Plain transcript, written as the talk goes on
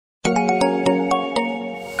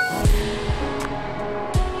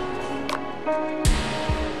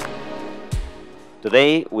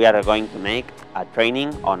Today we are going to make a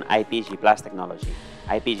training on IPG Plus technology.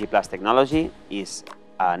 IPG Plus technology is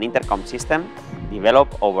an intercom system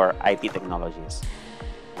developed over IP technologies.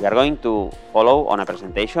 We are going to follow on a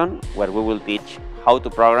presentation where we will teach how to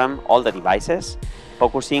program all the devices,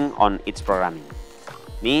 focusing on its programming.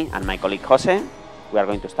 Me and my colleague Jose, we are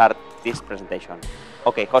going to start this presentation.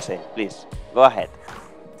 Okay, Jose, please, go ahead.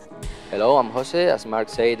 Hello, I'm Jose. As Mark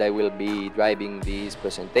said, I will be driving this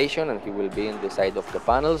presentation and he will be on the side of the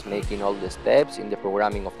panels, making all the steps in the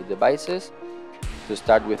programming of the devices. To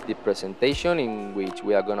start with the presentation, in which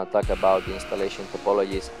we are going to talk about the installation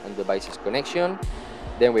topologies and devices connection.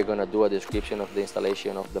 Then we're going to do a description of the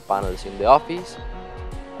installation of the panels in the office.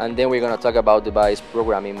 And then we're going to talk about device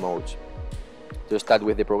programming modes. To start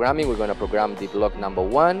with the programming, we're going to program the block number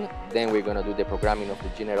 1. Then we're going to do the programming of the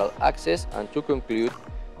general access. And to conclude,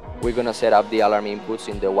 we're going to set up the alarm inputs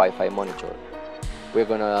in the Wi-Fi monitor.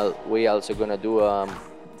 We're also going to do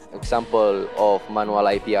example of manual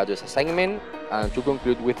IP address assignment. And to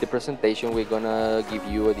conclude with the presentation, we're going to give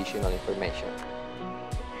you additional information.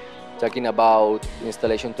 Talking about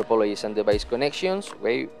installation topologies and device connections,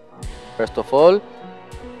 okay. First of all,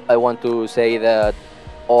 I want to say that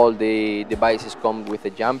all the devices come with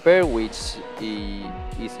a jumper, which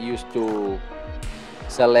is used to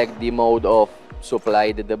select the mode of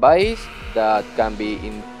supply the device. That can be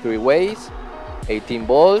in 3 ways: 18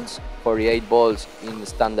 volts, 48 volts in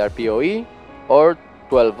standard PoE, or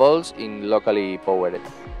 12 volts in locally powered.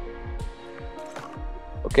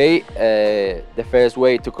 Okay, the first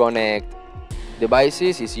way to connect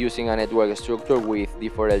devices is using a network structure with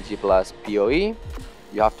D4LG plus PoE.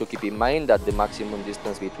 You have to keep in mind that the maximum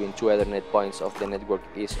distance between 2 Ethernet points of the network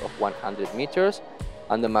is of 100 meters,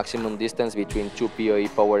 and the maximum distance between 2 PoE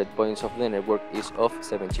powered points of the network is of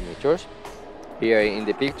 70 meters. Here in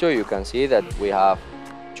the picture you can see that we have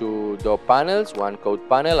 2 door panels, 1 code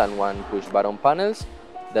panel and 1 push button panels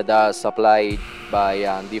that are supplied by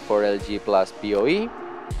a D4LG plus PoE,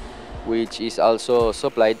 which is also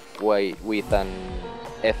supplied with an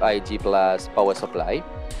FIG plus power supply.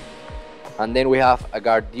 And then we have a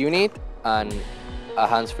guard unit and a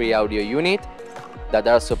hands-free audio unit that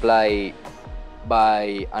are supplied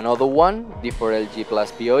by another one, D4LG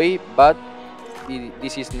plus PoE, but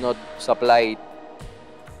this is not supplied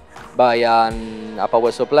by a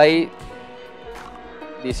power supply.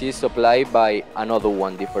 This is supplied by another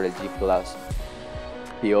one, D4LG plus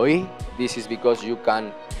PoE. This is because you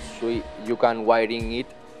can wiring it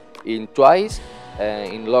in twice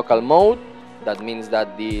in local mode. That means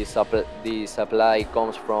that the supply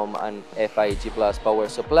comes from an FIG plus power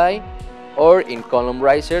supply, or in column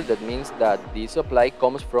riser. That means that the supply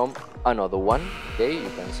comes from another one. Okay, you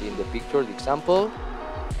can see in the picture the example.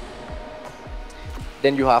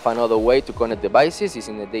 Then you have another way to connect devices is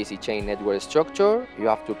in the daisy chain network structure. You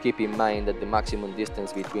have to keep in mind that the maximum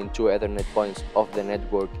distance between 2 Ethernet points of the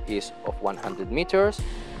network is of 100 meters.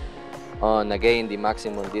 And again, the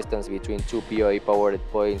maximum distance between 2 PoE powered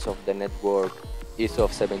points of the network is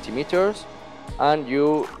of 70 meters. And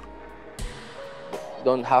you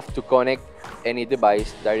don't have to connect any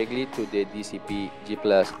device directly to the DCP G+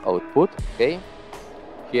 output. Okay.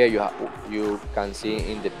 Here you can see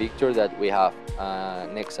in the picture that we have a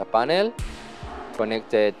Nexa panel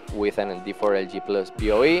connected with an D4LG plus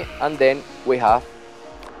PoE, and then we have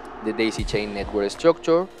the daisy chain network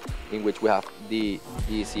structure in which we have the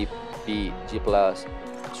DCP G+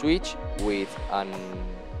 switch with an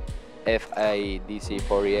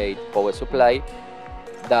FIDC48 power supply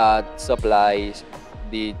that supplies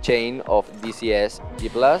the chain of DCS G+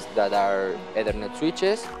 that are Ethernet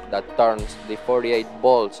switches that turns the 48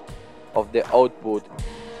 volts of the output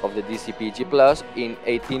of the DCP G+ in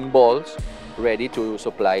 18 volts ready to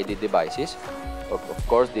supply the devices. Of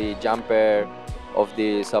course, the jumper of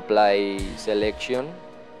the supply selection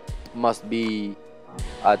must be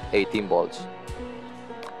at 18 volts.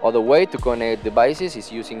 Other way to connect devices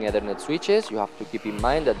is using Ethernet switches. You have to keep in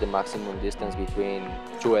mind that the maximum distance between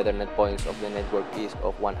 2 Ethernet points of the network is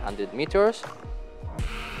of 100 meters.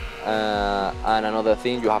 And another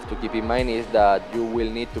thing you have to keep in mind is that you will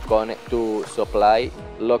need to supply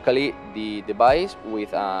locally the device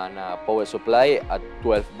with a power supply at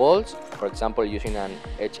 12 volts, for example using an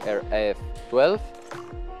HRF12.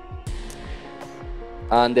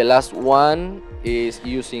 And the last one is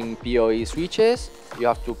using PoE switches. You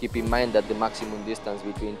have to keep in mind that the maximum distance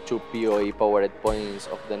between 2 PoE powered points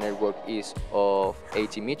of the network is of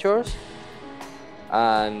 80 meters.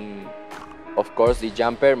 And of course the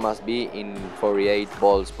jumper must be in 48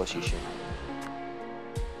 volts position.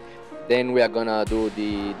 Then we are gonna do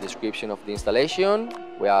the description of the installation.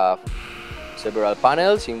 We have several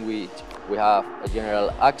panels in which we have a general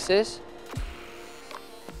access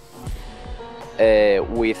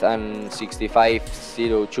with an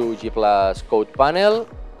 6502G+ code panel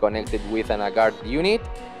connected with an guard unit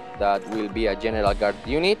that will be a general guard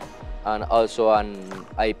unit, and also an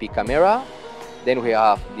IP camera. Then we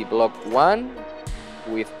have the block 1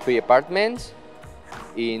 with 3 apartments.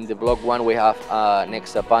 In the block 1 we have a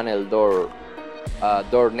Nexa panel door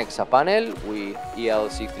Nexa panel with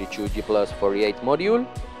EL632G+48 module,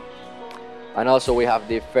 and also we have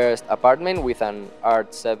the first apartment with an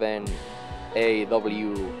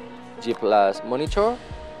ART7AWG+ monitor,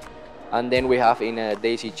 and then we have in a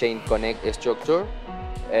daisy chain connect structure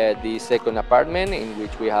the second apartment, in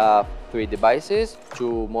which we have 3 devices,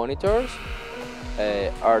 2 monitors,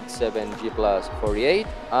 ART7G+48,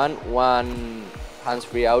 and 1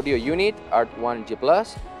 hands-free audio unit,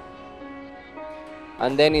 ART1G+.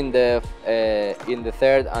 And then in the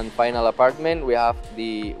third and final apartment, we have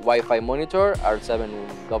the Wi-Fi monitor,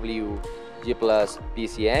 ART7WG+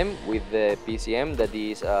 PCM, with the PCM that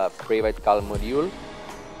is a private call module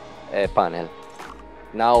panel.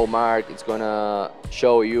 Now Mark is gonna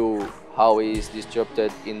show you how is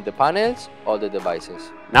distributed in the panels all the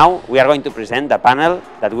devices. Now we are going to present the panel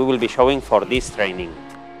that we will be showing for this training.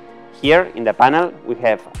 Here in the panel we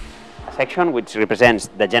have a section which represents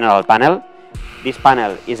the general panel. This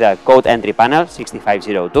panel is a code entry panel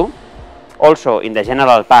 6502. Also in the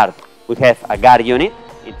general part we have a guard unit.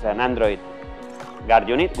 It's an Android guard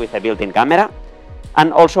unit with a built-in camera.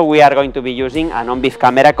 And also we are going to be using an on-beef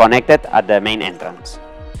camera connected at the main entrance.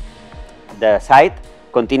 The site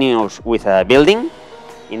continues with a building.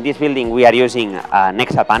 In this building we are using a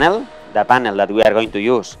Nexa panel, the panel that we are going to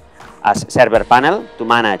use as server panel to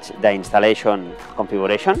manage the installation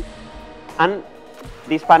configuration. And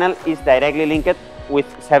this panel is directly linked with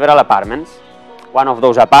several apartments. One of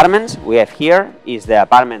those apartments we have here is the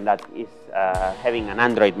apartment that is having an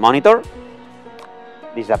Android monitor.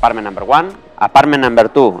 This is apartment number 1. Apartment number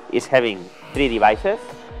 2 is having 3 devices.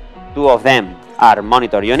 2 of them are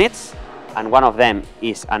monitor units, and one of them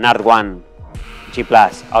is an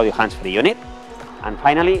ART1G+ audio hands-free unit. And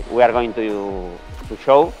finally, we are going to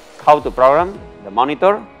show how to program the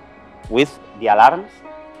monitor with the alarms,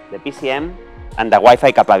 the PCM, and the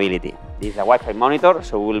Wi-Fi capability. This is a Wi-Fi monitor,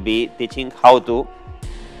 so we will be teaching how to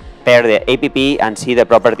pair the APP and see the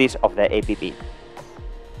properties of the APP.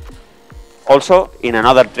 Also, in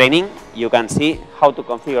another training, you can see how to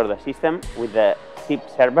configure the system with the SIP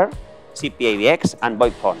server, SIP PAVX, and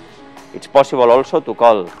VoIP phones. It's possible also to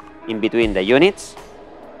call in between the units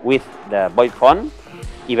with the VoIP phone,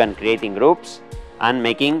 even creating groups and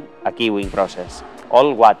making a queuing process.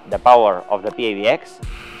 All what the power of the PAVX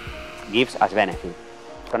gives as benefit.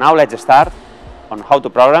 So now let's start on how to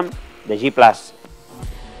program the G+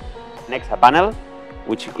 Nexa panel,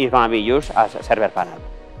 which is going to be used as a server panel.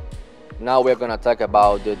 Now we're going to talk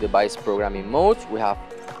about the device programming modes. We have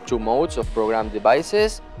 2 modes of program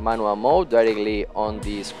devices. Manual mode, directly on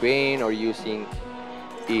the screen or using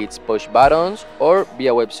its push buttons, or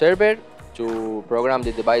via web server. To program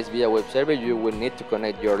the device via web server, you will need to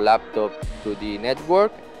connect your laptop to the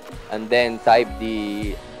network and then type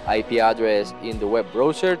the IP address in the web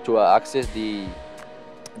browser to access the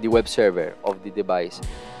web server of the device.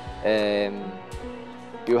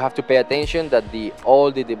 You have to pay attention that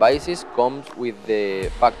all the devices comes with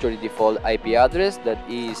the factory default IP address that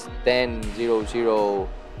is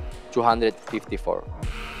 10.0.0.254.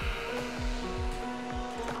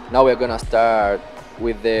 Now we're gonna start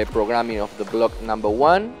with the programming of the block number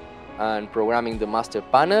 1 and programming the master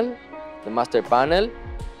panel. The master panel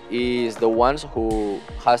is the ones who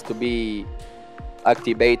has to be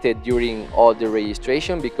activated during all the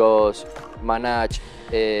registration, because manage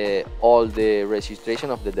all the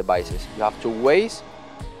registration of the devices. You have 2 ways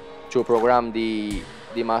to program the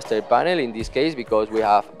master panel in this case, because we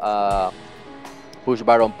have push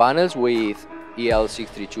button panels with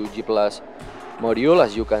EL632G+ module,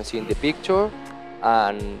 as you can see in the picture,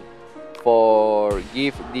 and for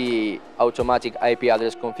give the automatic IP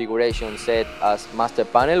address configuration set as master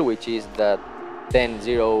panel, which is the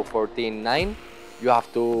 10.0.14.9, you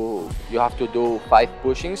have to do 5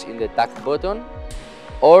 pushings in the tag button,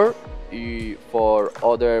 or for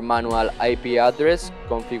other manual IP address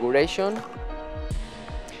configuration,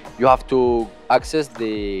 you have to access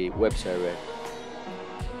the web server.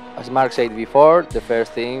 As Mark said before, the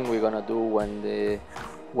first thing we're gonna do when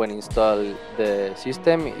install the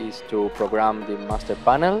system is to program the master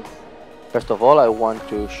panel. First of all, I want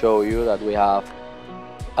to show you that we have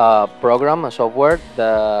a program, a software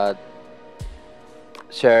that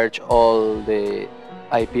search all the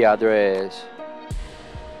IP address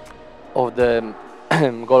of the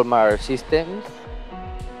Golmar systems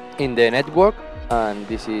in the network, and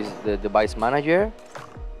this is the device manager.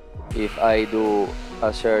 If I do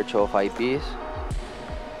a search of IPs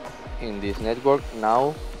in this network,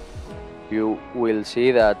 now you will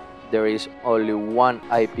see that there is only one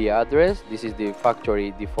IP address. This is the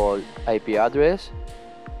factory default IP address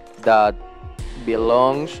that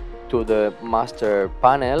belongs to the master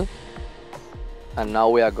panel. And now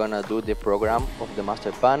we are gonna do the program of the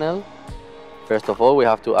master panel. First of all, we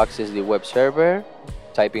have to access the web server,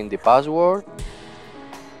 type in the password,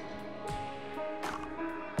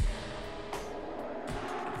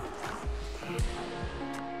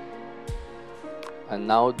 and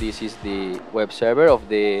now this is the web server of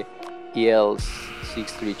the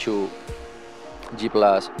EL632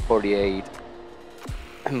 G+48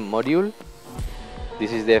 module.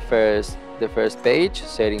 This is the first page,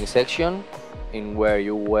 settings section, in where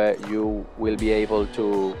you will be able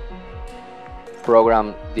to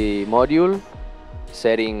program the module,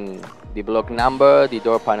 setting the block number, the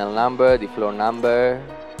door panel number, the floor number.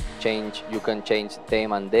 You can change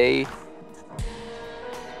time and date.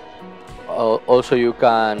 Also, you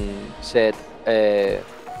can set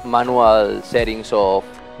manual settings of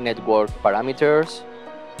network parameters,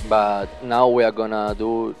 but now we are gonna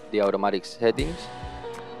do the automatic settings.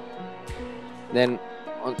 Then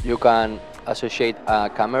you can associate a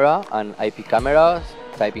camera, an IP camera,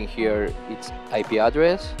 typing here its IP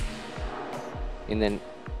address. In the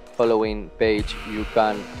following page, you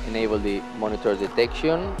can enable the monitor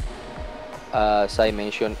detection. As I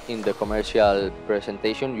mentioned in the commercial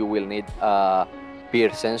presentation, you will need a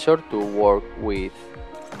peer sensor to work with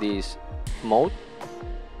this mode.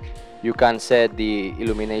 You can set the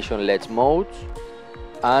illumination LED modes,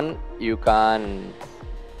 and you can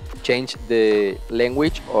change the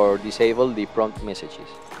language or disable the prompt messages.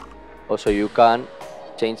 Also, you can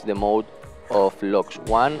change the mode of locks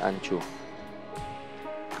 1 and 2.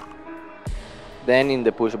 Then in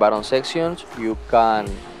the push button sections, you can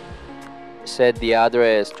set the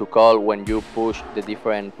address to call when you push the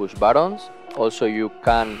different push buttons. Also, you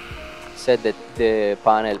can set the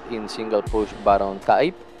panel in single push button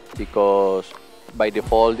type, because by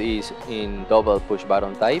default is in double push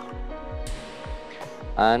button type.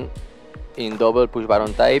 And in double push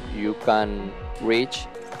button type, you can reach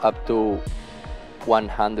up to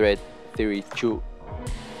 132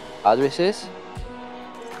 addresses.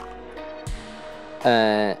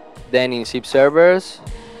 Then in zip servers,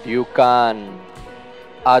 you can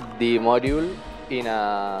add the module in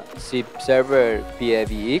a zip server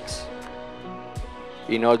PABX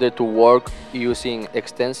in order to work using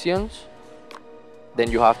extensions.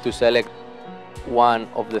 Then you have to select one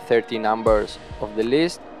of the 30 numbers of the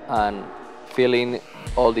list and fill in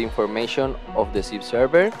all the information of the zip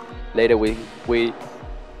server. Later we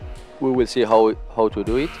will see how to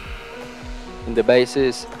do it. In the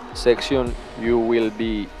bases section, you will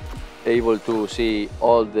be able to see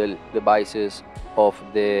all the devices of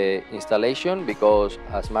the installation, because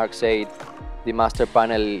as Mark said, the master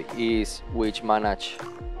panel is which manage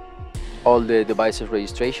all the devices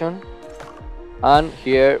registration. And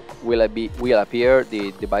here will appear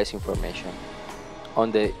the device information.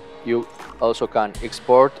 You also can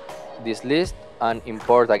export this list and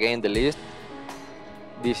import again the list.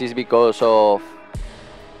 This is because of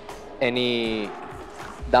any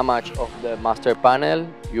damage of the master panel,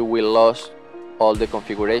 you will lose all the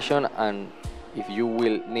configuration, and if you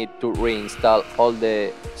will need to reinstall all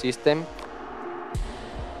the system,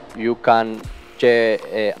 you can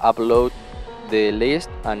upload the list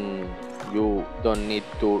and you don't need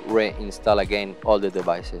to reinstall again all the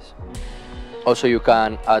devices. Also, you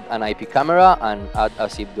can add an IP camera and add a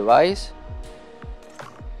zip device.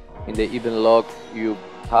 In the event log, you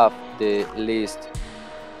have the list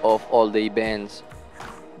of all the events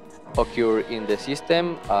occur in the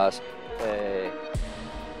system, as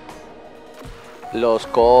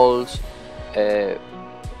lost calls,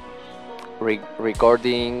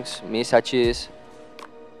 recordings, messages,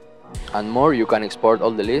 and more. You can export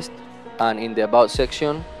all the list. And in the about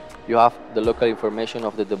section, you have the local information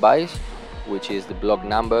of the device, which is the block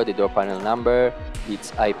number, the door panel number,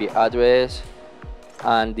 its IP address,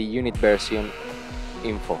 and the unit version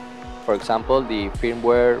info. For example, the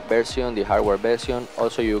firmware version, the hardware version.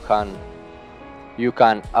 Also, you can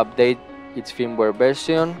update its firmware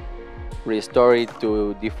version, restore it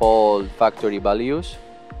to default factory values,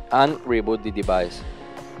 and reboot the device.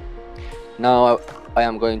 Now I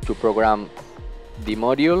am going to program the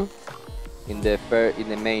module. In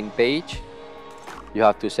the main page, you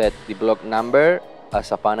have to set the block number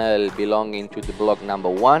as a panel belonging to the block number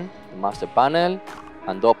 1, the master panel.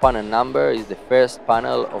 and dot panel number is the first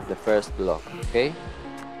panel of the first block. Okay,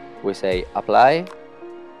 we say apply,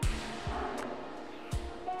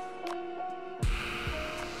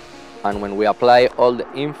 and when we apply all the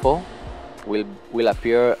info, will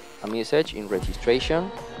appear a message in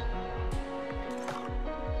registration.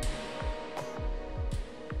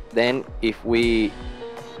 Then if we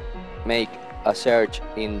make a search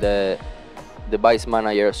in the device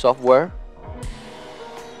manager software,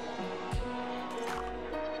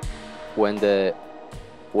 when the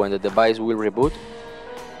device will reboot,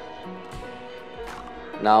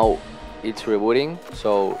 now it's rebooting,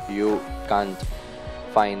 so you can't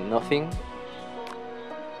find nothing.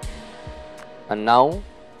 And now,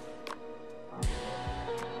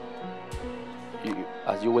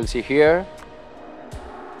 as you will see here,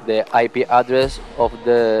 the IP address of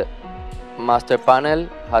the master panel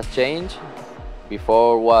has changed.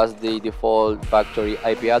 Before was the default factory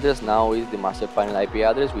IP address, now is the master panel IP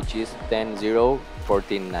address, which is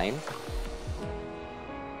 10.0.14.9.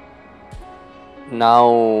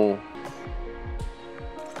 Now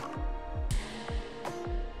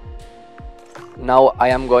I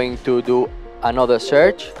am going to do another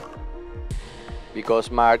search, because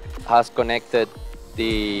Mark has connected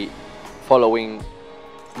the following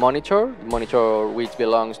monitor which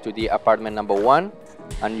belongs to the apartment number 1,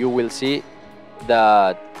 and you will see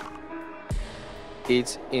that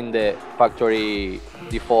it's in the factory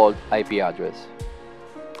default IP address.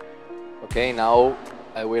 Okay, now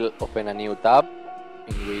I will open a new tab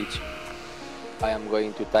in which I am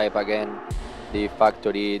going to type again the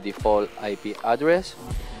factory default IP address,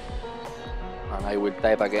 and I will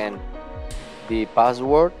type again the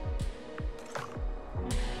password,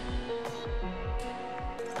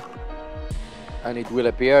 and it will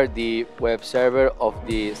appear the web server of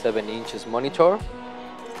the 7 inches monitor.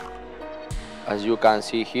 As you can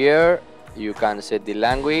see here, you can set the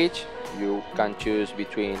language. You can choose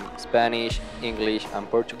between Spanish, English and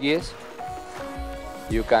Portuguese.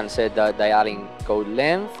 You can set the dialing code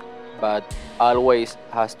length, but always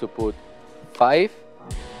has to put 5.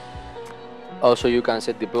 Also, you can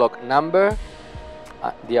set the block number,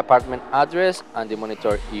 the apartment address and the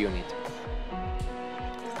monitor unit.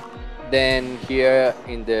 Then here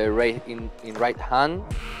in the right hand,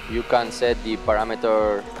 you can set the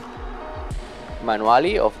parameter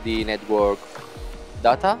manually of the network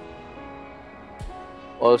data.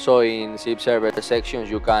 Also in zip server sections,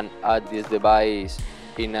 you can add this device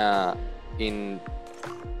in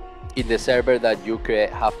the server that you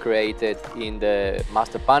have created in the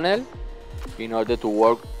master panel in order to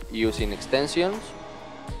work using extensions.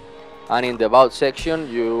 And in the about section,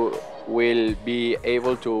 you will be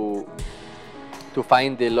able to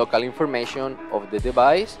find the local information of the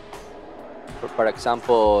device. For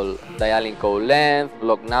example, dialing code length,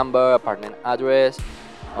 block number, apartment address,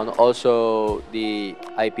 and also the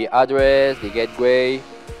IP address, the gateway,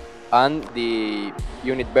 and the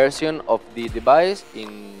unit version of the device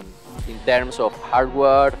in terms of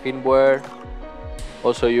hardware, firmware.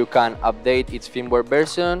 Also, you can update its firmware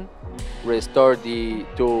version, restore the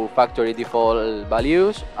two factory default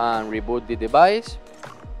values, and reboot the device.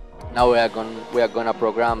 Now we are gonna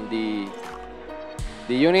program the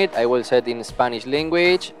unit. I will set in Spanish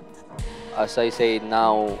language. As I said,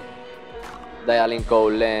 now dialing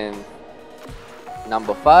code length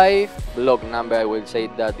number 5, block number, I will say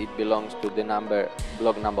that it belongs to the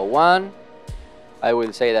block number 1. I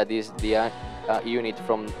will say that is the unit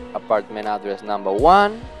from apartment address number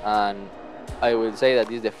 1, and I will say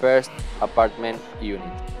that is the first apartment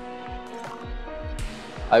unit.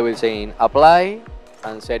 I will say in apply,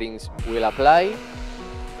 and settings will apply.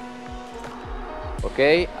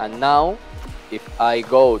 Okay, and now if I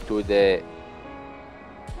go to the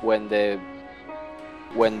when the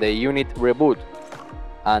unit reboot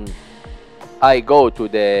and I go to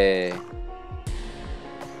the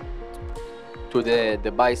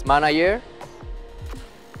device manager,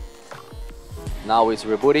 now it's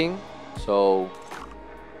rebooting, so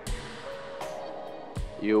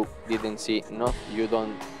you didn't see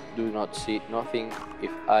do not see nothing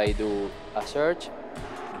if I do a search.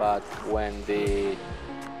 But when the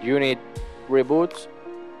unit reboots,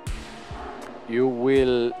 you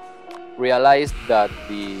will realize that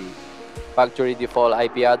the factory default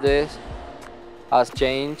IP address has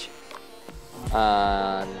changed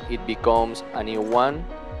and it becomes a new one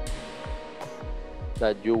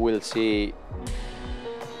that you will see.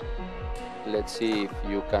 Let's see if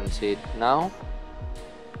you can see it now.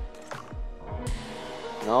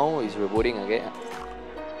 No, it's rebooting again.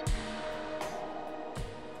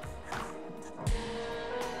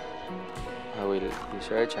 I will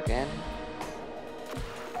research again.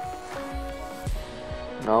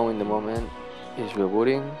 know in the moment is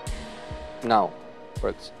rebooting. Now,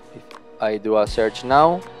 works. If I do a search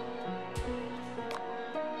now,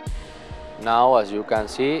 as you can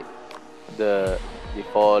see, the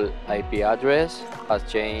default IP address has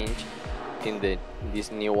changed in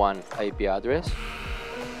this new one IP address.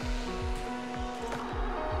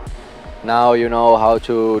 Now you know how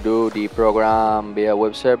to do the program via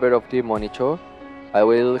web server of the monitor. I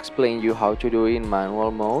will explain you how to do it in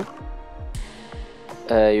manual mode.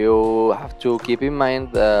 You have to keep in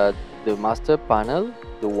mind that the master panel,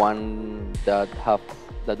 the one that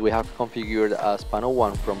we have configured as panel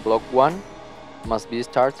 1 from block 1, must be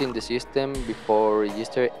starting the system before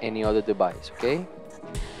register any other device. Okay,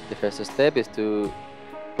 the first step is to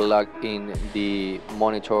plug in the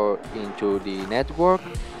monitor into the network,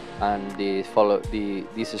 and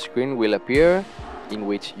this screen will appear, in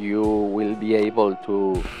which you will be able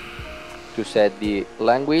to set the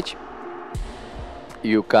language.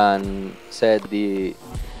 You can set the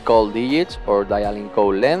call digits or dialing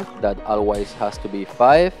code length, that always has to be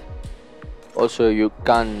 5. Also, you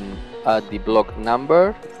can add the block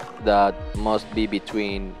number, that must be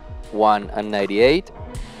between 1 and 98.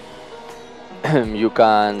 You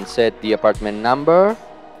can set the apartment number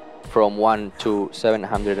from 1 to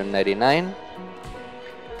 799.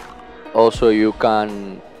 Also, you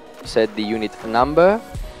can set the unit number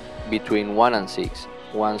between 1 and 6.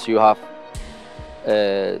 Once you have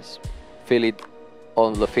filled it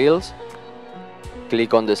on the fields,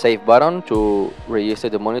 click on the save button to register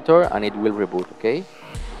the monitor, and it will reboot. Okay,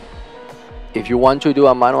 if you want to do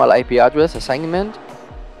a manual IP address assignment,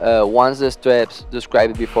 once the steps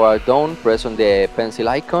described before are done, press on the pencil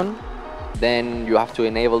icon. Then you have to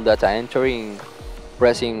enable data entering,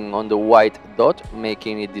 pressing on the white dot,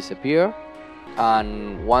 making it disappear.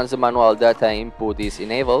 And once the manual data input is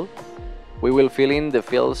enabled, we will fill in the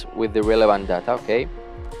fields with the relevant data. Okay,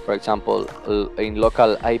 for example, in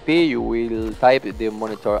local IP, you will type the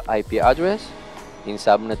monitor IP address. In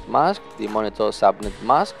subnet mask, the monitor subnet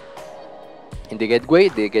mask. In the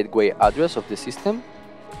gateway address of the system.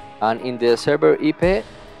 And in the server IP,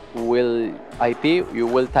 you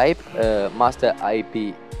will type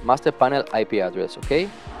master panel IP address. Okay,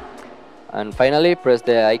 and finally press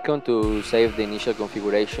the icon to save the initial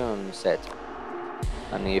configuration set.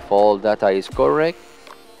 And if all data is correct,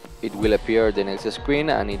 it will appear the next screen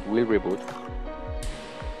and it will reboot.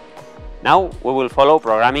 Now we will follow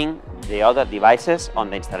programming the other devices on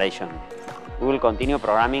the installation. We will continue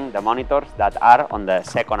programming the monitors that are on the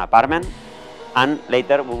second apartment, and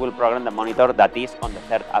later we will program the monitor that is on the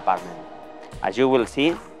third apartment. As you will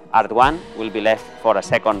see, ART1 will be left for a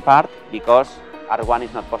second part because ART1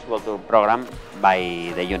 is not possible to program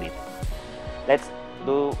by the unit. Let's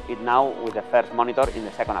do it now with the first monitor in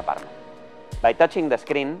the second apartment. By touching the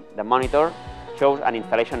screen, the monitor shows an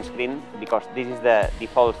installation screen because this is the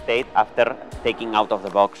default state after taking out of the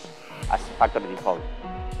box as factory default.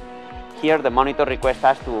 Here the monitor requests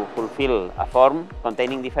us to fulfill a form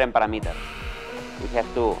containing different parameters. We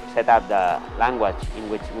have to set up the language in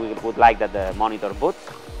which we would like that the monitor boots.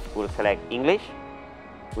 We'll select English.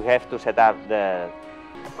 We have to set up the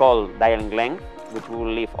call dialing length, which we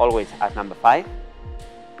will leave always as number 5.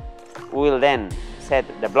 We will then set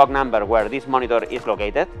the block number where this monitor is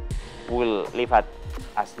located. We will leave it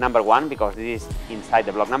as number 1 because this is inside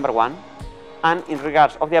the block number 1. And in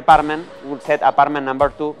regards of the apartment, we will set apartment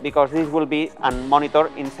number 2 because this will be a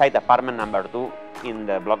monitor inside apartment number 2 in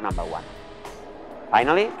the block number 1.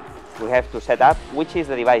 Finally, we have to set up which is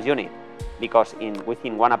the device unit, because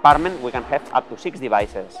within one apartment we can have up to 6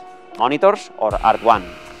 devices, monitors or ART1.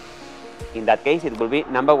 In that case, it will be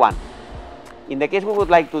number 1. In the case we would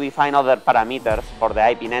like to define other parameters for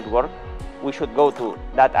the IP network, we should go to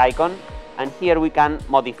that icon, and here we can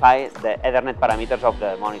modify the Ethernet parameters of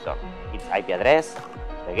the monitor, its IP address,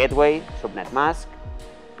 the gateway, subnet mask.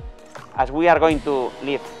 As we are going to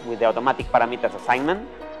leave with the automatic parameters assignment,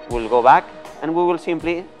 we'll go back and we will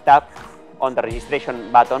simply tap on the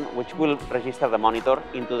registration button, which will register the monitor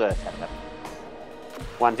into the server.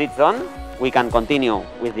 Once it's done, we can continue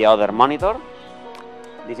with the other monitor.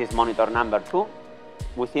 This is monitor number 2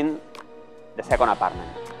 within the second apartment.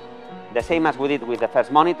 The same as we did with the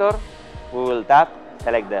first monitor, we will tap,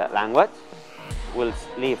 select the language, we'll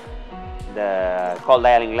leave the call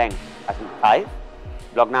dialing length as 5,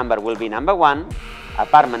 block number will be number 1,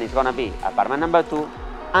 apartment is going to be apartment number 2,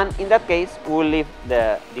 and in that case, we will leave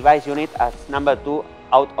the device unit as number 2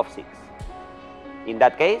 out of 6. In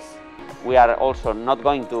that case, we are also not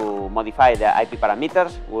going to modify the IP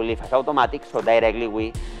parameters, we will leave as automatic, so directly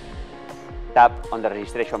we tap on the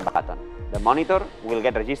registration button. The monitor will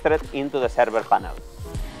get registered into the server panel.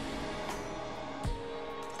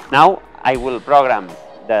 Now I will program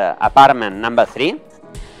the apartment number 3.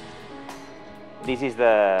 This is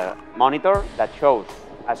the monitor that shows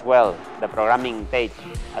as well the programming page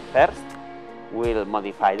at first. We'll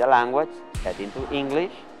modify the language, set into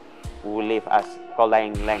English. We will leave as call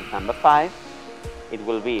line length number 5. It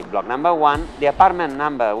will be block number 1. The apartment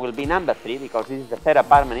number will be number 3 because this is the third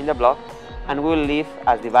apartment in the block, and we'll leave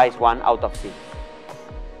as device 1 out of 6.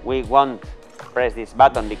 We won't press this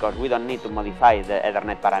button because we don't need to modify the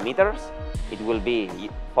Ethernet parameters. It will be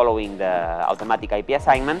following the automatic IP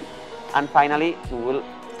assignment. And finally, we will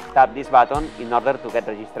tap this button in order to get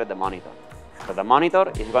registered the monitor. So the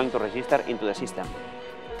monitor is going to register into the system.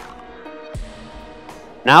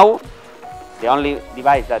 Now, the only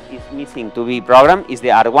device that is missing to be programmed is the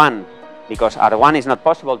R1, because R1 is not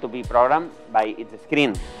possible to be programmed by its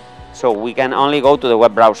screen. So we can only go to the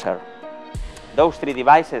web browser. Those 3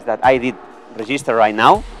 devices that I did register right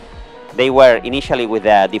now, they were initially with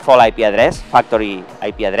the default IP address, factory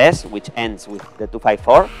IP address, which ends with the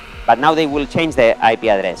 254, but now they will change the IP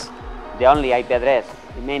address. The only IP address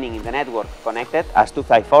remaining in the network connected as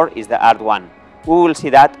 254 is the R1. We will see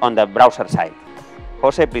that on the browser side.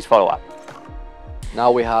 Jose, please follow up.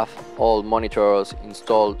 Now we have all monitors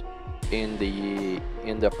installed in the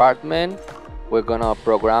apartment. We're gonna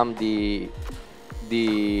program the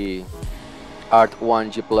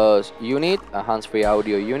ART1G Plus unit, a hands-free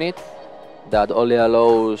audio unit that only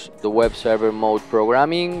allows the web server mode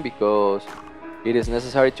programming because it is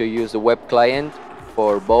necessary to use the web client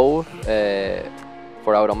for both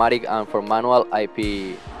for automatic and for manual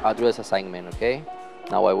IP address assignment. Okay,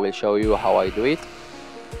 now I will show you how I do it.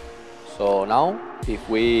 So now if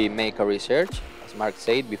we make a research, as Mark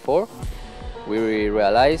said before, we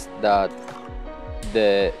realize that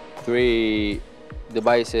the 3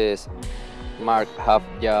 devices Mark have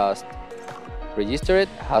just registered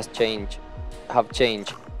have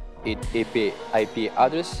changed its IP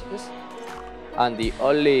addresses, and the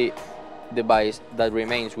only device that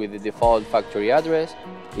remains with the default factory address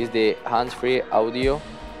is the hands-free audio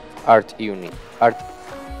ART unit,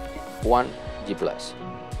 ART1G Plus.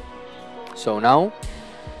 So now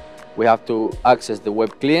we have to access the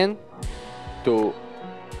web client to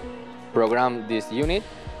program this unit,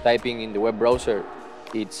 typing in the web browser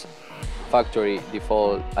its factory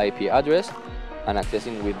default IP address and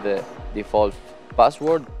accessing with the default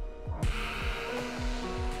password.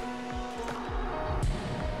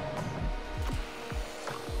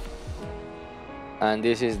 And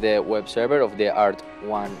this is the web server of the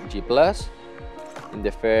ART1G Plus. In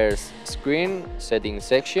the first screen settings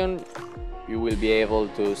section, you will be able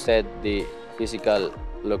to set the physical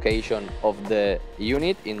location of the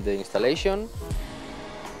unit in the installation,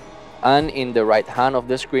 and in the right hand of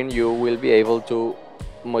the screen you will be able to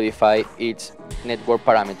modify its network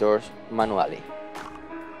parameters manually.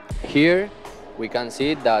 Here we can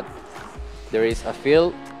see that there is a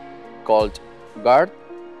field called guard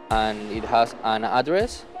and it has an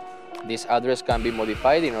address. This address can be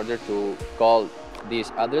modified in order to call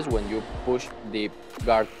this address when you push the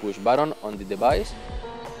guard push button on the device,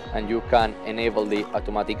 and you can enable the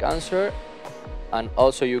automatic answer, and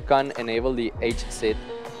also you can enable the HSET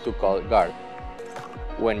to call guard.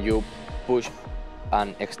 When you push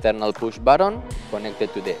an external push button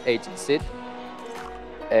connected to the HSET,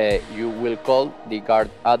 you will call the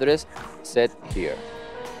guard address set here.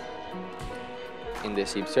 In the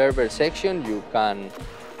zip server section, you can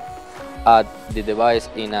add the device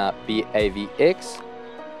in a PAVX,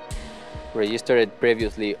 register it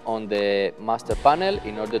previously on the master panel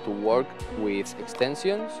in order to work with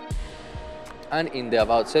extensions, and in the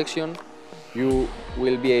about section you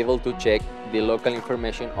will be able to check the local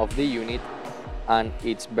information of the unit and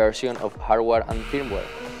its version of hardware and firmware.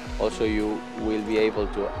 Also, you will be able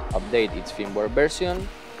to update its firmware version,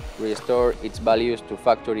 restore its values to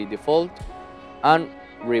factory default, and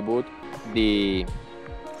reboot the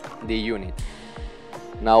unit.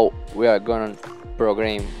 Now we are going to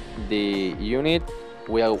program the unit.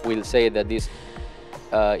 We will say that this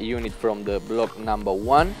unit from the block number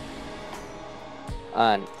 1,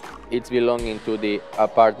 and it's belonging to the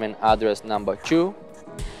apartment address number 2,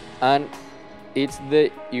 and it's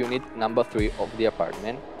the unit number 3 of the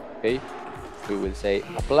apartment. Okay, we will say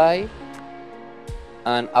apply,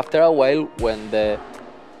 and after a while, when the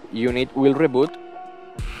unit will reboot,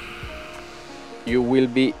 you will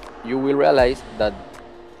realize that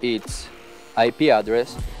its IP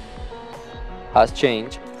address has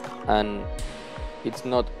changed and it's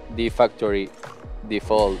not the factory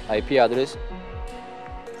default IP address,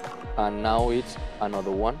 and now it's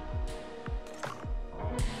another one.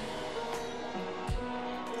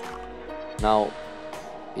 Now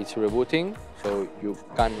it's rebooting, so you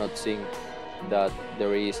cannot see that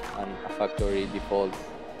there is a factory default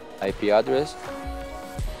IP address.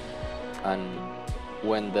 And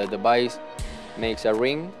when the device makes a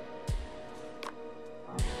ring,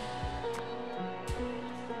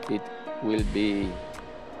 it will be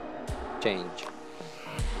changed.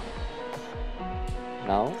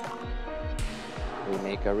 Now we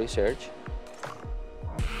make a research,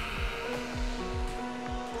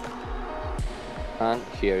 and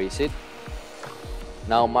here is it.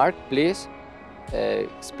 Now Mark, please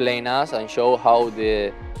explain us and show how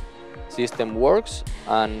the system works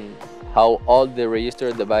and how all the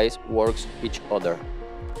registered device works each other.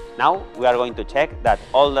 Now we are going to check that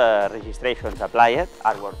all the registrations applied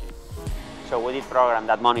are working. So we did program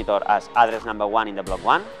that monitor as address number 1 in the block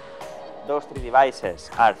 1. Those 3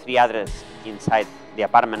 devices are 3 addresses inside the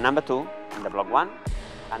apartment number 2 in the block 1,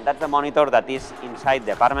 and that's the monitor that is inside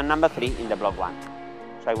the apartment number 3 in the block 1.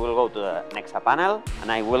 So I will go to the Nexa panel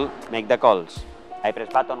and I will make the calls. I press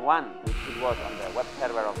button 1, which it was on the web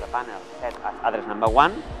server of the panel set as address number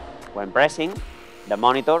 1. When pressing, the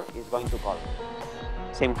monitor is going to call.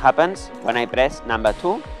 Same happens when I press number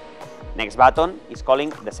 2. Next button is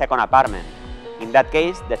calling the second apartment. In that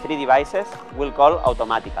case, the 3 devices will call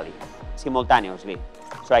automatically, simultaneously.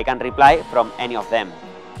 So I can reply from any of them.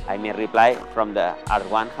 I may reply from the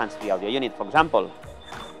R1 hands-free audio unit, for example.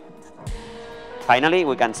 Finally,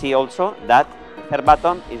 we can see also that the third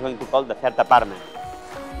button is going to call the third apartment.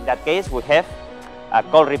 In that case, we have a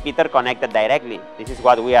call repeater connected directly. This is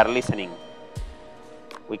what we are listening.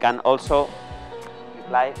 We can also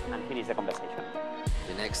reply and finish the conversation.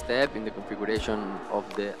 The next step in the configuration of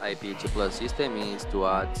the IPG Plus system is to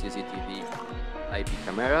add CCTV IP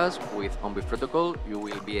cameras. With OnBeef protocol, you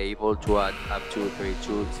will be able to add up to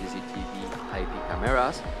 32 CCTV IP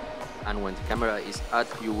cameras. And when the camera is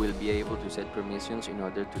added, you will be able to set permissions in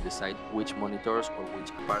order to decide which monitors or which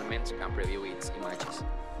apartments can preview its images.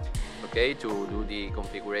 Okay, to do the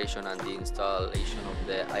configuration and the installation of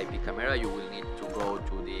the IP camera, you will need to go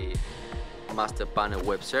to the master panel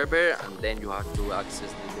web server, and then you have to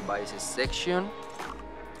access the devices section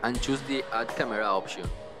and choose the add camera option.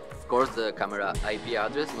 Of course, the camera IP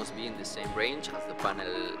address must be in the same range as the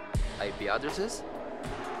panel IP addresses.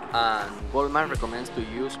 And Golmar recommends to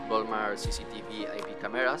use Golmar CCTV IP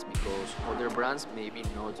cameras because other brands maybe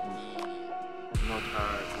not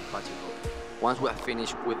are compatible. Once we have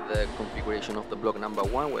finished with the configuration of the block number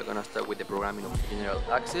 1, we're gonna start with the programming of the general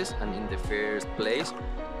access, and in the first place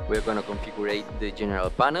we're gonna configure the general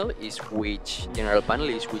panel, which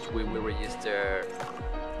we will register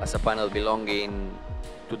as a panel belonging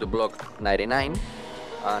to the block 99.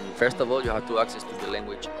 And first of all, you have to access to the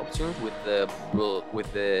language options with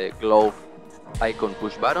the glove icon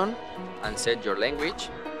push button and set your language.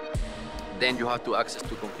 Then you have to access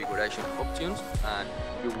to configuration options, and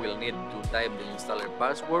you will need to type the installer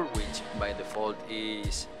password, which by default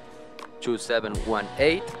is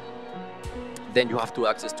 2718. Then you have to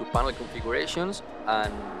access to panel configurations,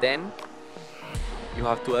 and then you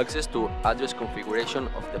have to access to address configuration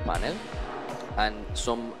of the panel, and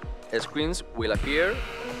some screens will appear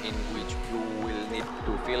in which you will need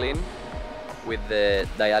to fill in with the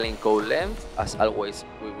dialing code length. As always,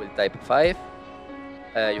 we will type 5.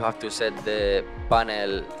 You have to set the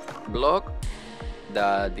panel block,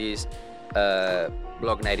 that is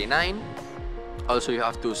block 99. Also, you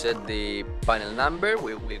have to set the panel number.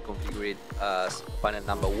 We will configure it as panel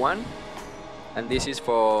number 1, and this is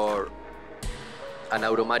for an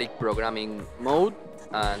automatic programming mode,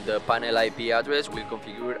 and the panel IP address will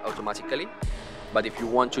configure automatically. But if you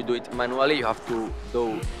want to do it manually, you have to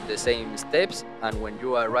do the same steps, and when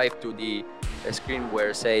you arrive to the screen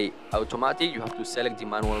where say automatic, you have to select the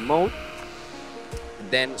manual mode.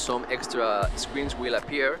 Then some extra screens will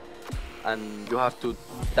appear, and you have to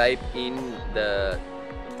type in the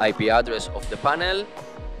IP address of the panel,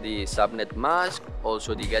 the subnet mask,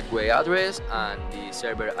 also the gateway address, and the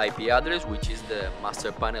server IP address, which is the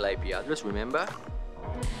master panel IP address, remember.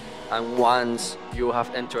 And once you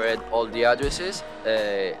have entered all the addresses,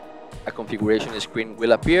 a configuration screen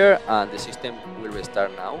will appear and the system will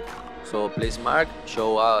restart now. So please, Mark,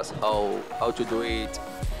 show us how to do it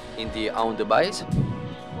in the own device.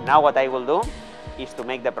 Now what I will do is to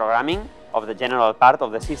make the programming of the general part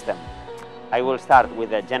of the system. I will start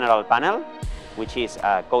with the general panel, which is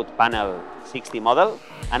a code panel 60 model,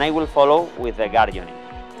 and I will follow with the guard unit.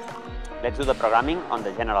 Let's do the programming on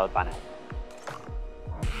the general panel.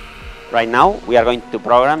 Right now, we are going to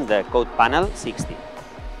program the code panel 60.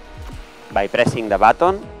 By pressing the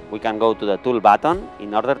button, we can go to the tool button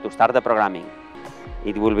in order to start the programming.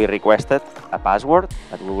 It will be requested a password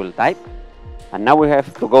that we will type, And now we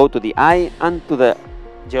have to go to the eye and to the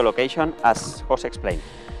geolocation as Jose explained.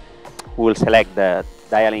 We will select the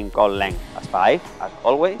dialing call length as 5, as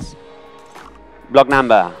always. Block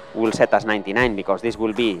number we will set as 99 because this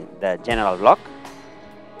will be the general block,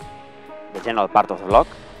 the general part of the block.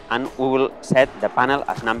 And we will set the panel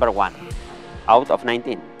as number 1 out of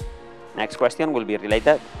 19. Next question will be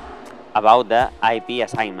related about the IP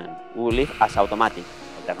assignment. We will leave as automatic.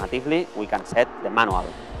 Alternatively, we can set the manual,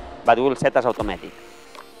 but we will set as automatic.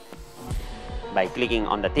 By clicking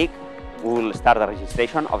on the tick, we will start the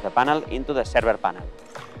registration of the panel into the server panel.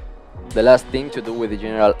 The last thing to do with the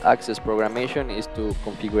general access programmation is to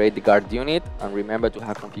configure the guard unit, and remember to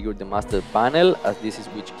have configured the master panel, as this is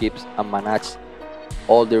which keeps and manages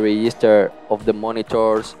all the register of the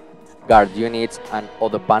monitors, guard units and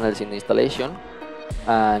other panels in the installation.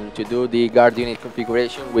 And to do the guard unit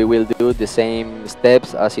configuration, we will do the same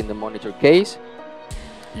steps as in the monitor case.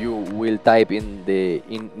 You will type in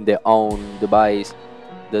the own device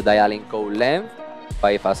the dialing code length,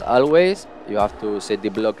 5 as always. You have to set the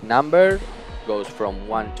block number, goes from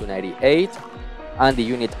 1 to 98, and the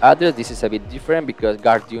unit address. This is a bit different because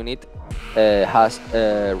guard unit has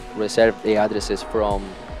reserved the addresses from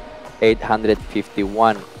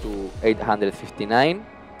 851 to 859.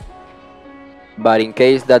 But in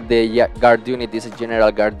case that the guard unit is a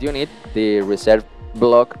general guard unit, the reserved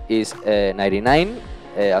block is 99,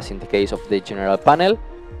 as in the case of the general panel.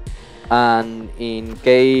 And in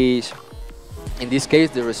this case,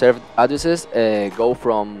 the reserved addresses go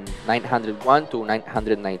from 901 to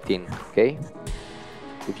 919. Okay.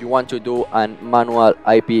 If you want to do a manual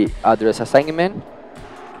IP address assignment,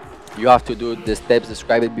 you have to do the steps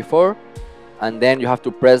described before, and then you have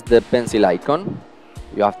to press the pencil icon.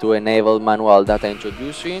 You have to enable manual data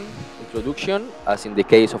introduction, as in the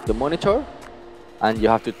case of the monitor, and you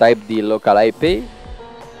have to type the local IP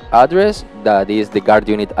address, that is the guard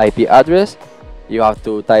unit IP address. You have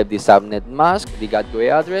to type the subnet mask, the gateway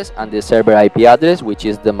address, and the server IP address, which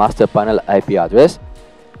is the master panel IP address.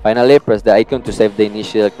 Finally, press the icon to save the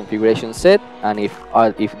initial configuration set, and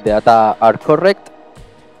if data are correct,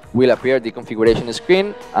 will appear the configuration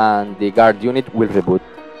screen and the guard unit will reboot.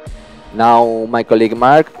 Now my colleague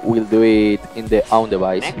Mark will do it in the own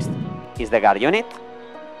device. Next is the guard unit.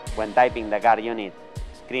 When typing the guard unit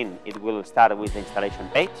screen, it will start with the installation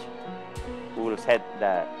page. We will set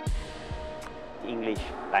the English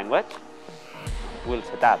language. We will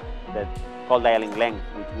set up the call dialing length,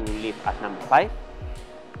 which we will leave as number 5.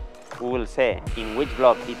 We will say in which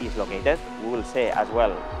block it is located. We will say as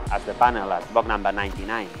well as the panel as block number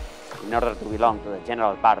 99 in order to belong to the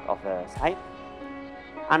general part of the site.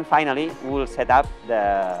 And finally, we will set up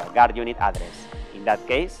the guard unit address. In that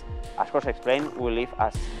case, as Jose explained, we will leave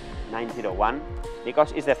as 901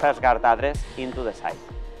 because it's the first guard address into the site.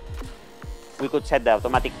 We could set the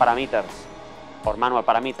automatic parameters or manual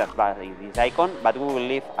parameters by this icon, but we will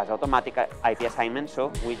leave as automatic IP assignment,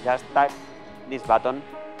 so we just type this button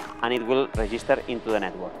and it will register into the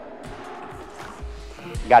network.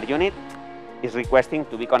 Guard unit is requesting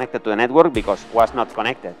to be connected to the network because it was not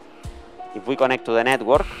connected. If we connect to the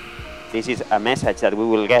network, this is a message that we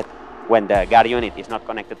will get when the guard unit is not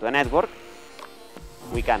connected to the network.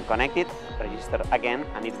 We can connect it, register again,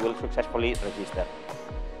 and it will successfully register.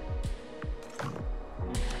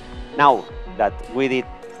 Now that we did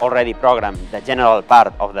already program the general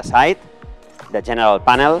part of the site, the general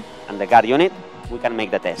panel and the guard unit, we can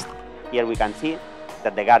make the test. Here we can see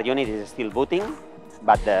that the guard unit is still booting,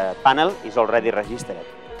 but the panel is already registered.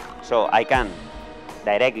 So I can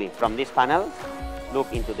directly from this panel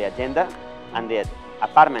look into the agenda, and the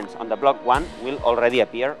apartments on the block 1 will already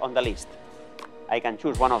appear on the list. I can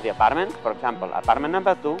choose one of the apartments, for example, apartment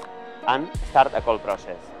number 2, and start a call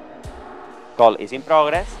process. Call is in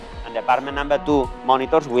progress, and the apartment number 2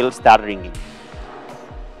 monitors will start ringing.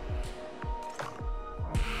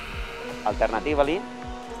 Alternatively,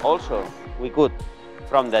 also we could,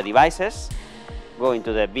 from the devices, go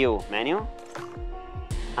into the view menu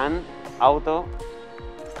and auto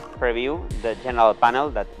preview the general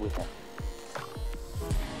panel that we have.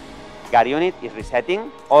 Guard unit is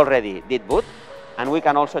resetting, already did boot, and we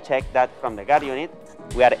can also check that from the guard unit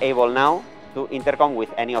we are able now to intercom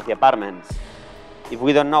with any of the apartments. If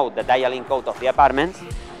we don't know the dialing code of the apartments,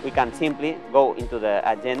 we can simply go into the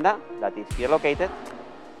agenda that is here located.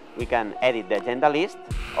 We can edit the agenda list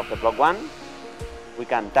of the block 1. We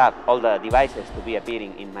can tap all the devices to be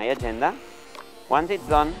appearing in my agenda. Once it's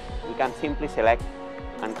done, we can simply select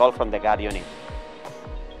and call from the guard unit.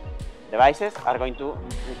 Devices are going to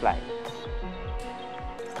reply.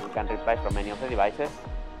 We can reply from any of the devices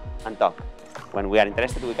and talk. When we are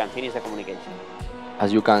interested, we can finish the communication.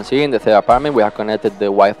 As you can see, in the third apartment, we have connected the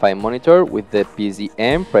Wi-Fi monitor with the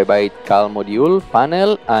PZM private call module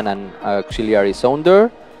panel and an auxiliary sounder.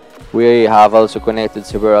 We have also connected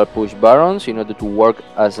several push buttons in order to work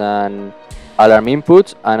as an alarm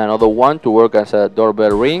input and another one to work as a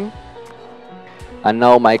doorbell ring. And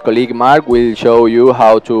now my colleague Mark will show you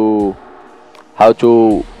how to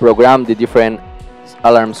program the different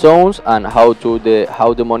alarm zones and how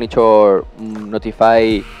the monitor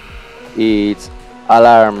notify its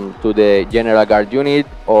alarm to the general guard unit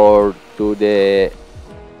or to the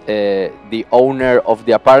owner of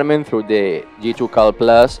the apartment through the G2 Call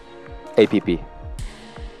Plus app.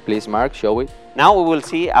 Please, Mark, show it. Now we will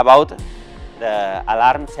see about the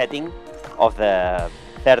alarm setting of the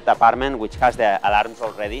third apartment, which has the alarms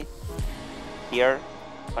already here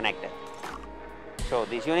connected. So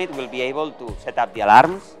this unit will be able to set up the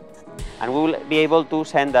alarms, and we will be able to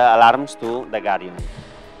send the alarms to the guard unit.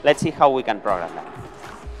 Let's see how we can program that.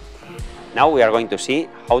 Now we are going to see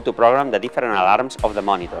how to program the different alarms of the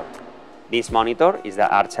monitor. This monitor is the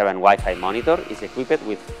R7 Wi-Fi monitor, is equipped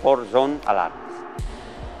with 4 zone alarms.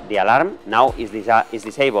 The alarm now is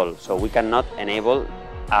disabled, so we cannot enable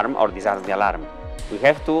arm or disarm the alarm. We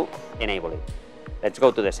have to enable it. Let's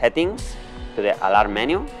go to the settings, to the alarm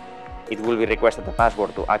menu. It will be requested a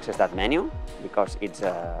password to access that menu because it's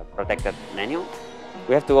a protected menu.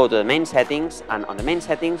 We have to go to the main settings, and on the main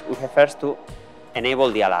settings we have first to enable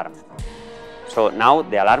the alarm. So now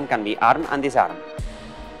the alarm can be armed and disarmed.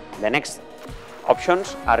 The next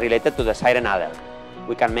options are related to the siren alert.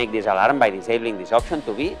 We can make this alarm by disabling this option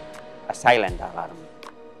to be a silent alarm.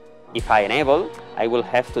 If I enable, I will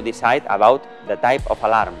have to decide about the type of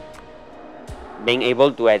alarm, being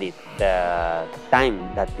able to edit the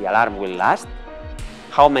time that the alarm will last,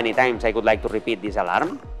 how many times I would like to repeat this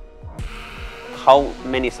alarm, how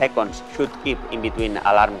many seconds should keep in between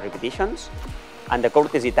alarm repetitions, and the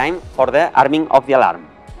courtesy time for the arming of the alarm.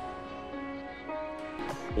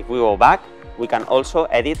 If we go back, we can also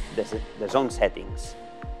edit the zone settings.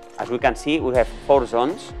 As we can see, we have 4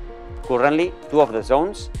 zones. Currently, 2 of the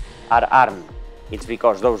zones are armed. It's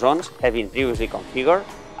because those zones have been previously configured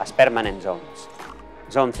as permanent zones.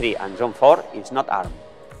 Zone 3 and Zone 4 is not armed.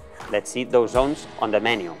 Let's see those zones on the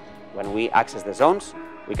menu. When we access the zones,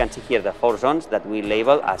 we can see here the 4 zones that we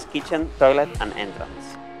label as kitchen, toilet, and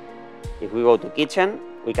entrance. If we go to kitchen,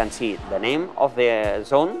 we can see the name of the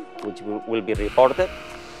zone, which will be reported,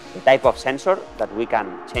 the type of sensor that we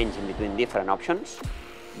can change in between different options,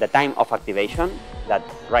 the time of activation that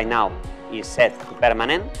right now is set to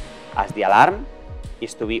permanent, as the alarm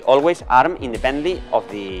is to be always armed independently of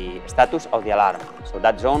the status of the alarm. So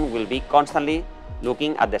that zone will be constantly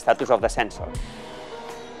looking at the status of the sensor.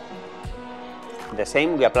 The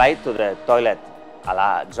same we apply to the toilet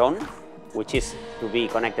zone, which is to be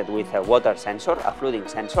connected with a water sensor, a flooding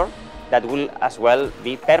sensor, that will as well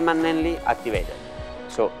be permanently activated.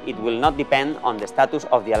 So it will not depend on the status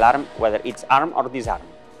of the alarm, whether it's armed or disarmed.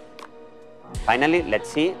 Finally, let's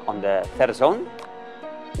see on the third zone,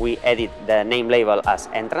 we edit the name label as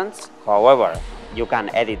entrance. However, you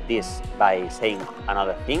can edit this by saying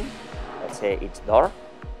another thing. Let's say it's door.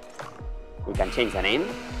 We can change the name.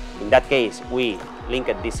 In that case, we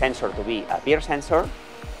linked this sensor to be a peer sensor.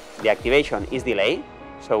 The activation is delayed,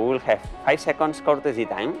 so we will have 5 seconds courtesy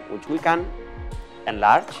time, which we can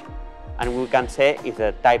enlarge, and we can say if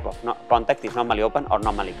the type of contact is normally open or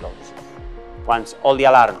normally closed. Once all the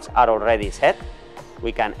alarms are already set,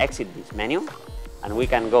 we can exit this menu and we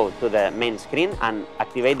can go to the main screen and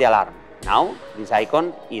activate the alarm. Now this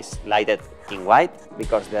icon is lighted in white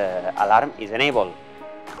because the alarm is enabled.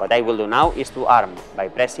 What I will do now is to arm by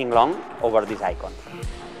pressing long over this icon.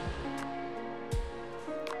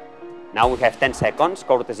 Now we have 10 seconds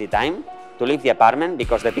courtesy time to leave the apartment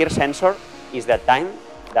because the peer sensor is the time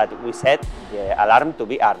that we set the alarm to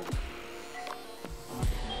be armed.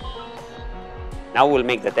 Now we'll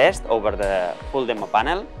make the test over the full demo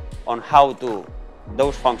panel on how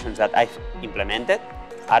those functions that I've implemented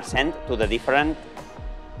are sent to the different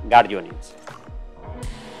guard units.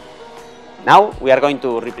 Now we are going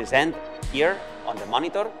to represent here on the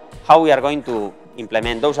monitor how we are going to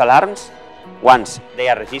implement those alarms once they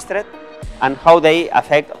are registered and how they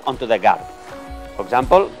affect onto the guard. For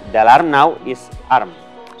example, the alarm now is armed.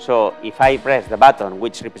 So if I press the button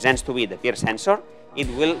which represents to be the peer sensor, it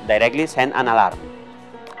will directly send an alarm.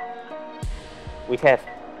 We have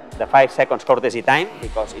the 5 seconds courtesy time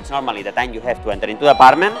because it's normally the time you have to enter into the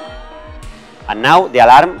apartment, and now the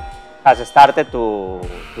alarm has started to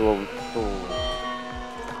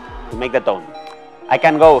make the tone. I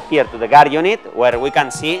can go here to the guard unit where we can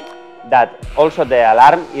see that also the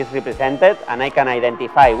alarm is represented, and I can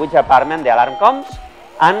identify which apartment the alarm comes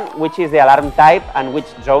and which is the alarm type and which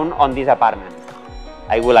zone on this apartment.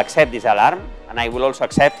 I will accept this alarm, and I will also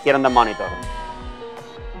accept here on the monitor.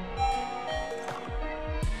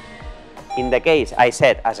 In the case I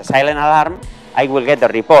set as a silent alarm, I will get the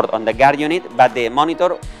report on the guard unit, but the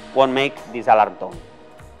monitor won't make this alarm tone.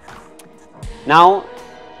 Now,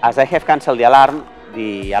 as I have cancelled the alarm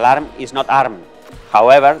is not armed.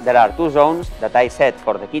 However, there are two zones that I set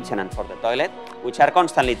for the kitchen and for the toilet, which are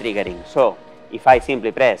constantly triggering. So, if I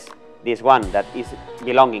simply press this one that is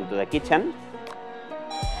belonging to the kitchen,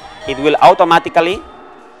 it will automatically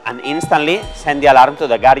and instantly send the alarm to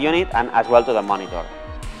the guard unit and as well to the monitor.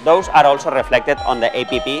 Those are also reflected on the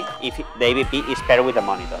APP if the APP is paired with the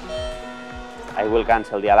monitor. I will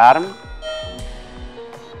cancel the alarm.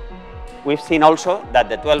 We've seen also that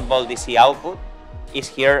the 12-volt DC output is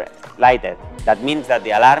here lighted. That means that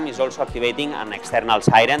the alarm is also activating an external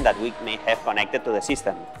siren that we may have connected to the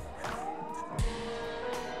system.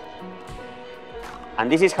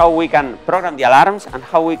 And this is how we can program the alarms and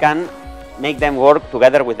how we can make them work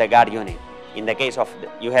together with the guard unit. In the case of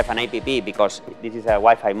you have an APP, because this is a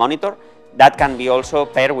Wi-Fi monitor, that can be also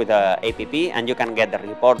paired with the APP, and you can get the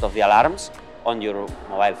report of the alarms on your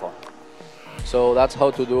mobile phone. So that's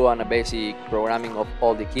how to do a basic programming of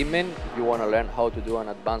all the equipment. If you want to learn how to do an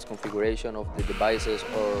advanced configuration of the devices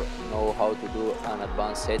or know how to do an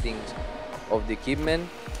advanced settings of the equipment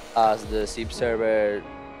as the SIP server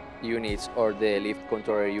units or the lift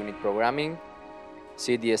controller unit programming,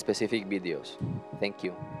 see the specific videos. Thank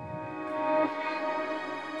you.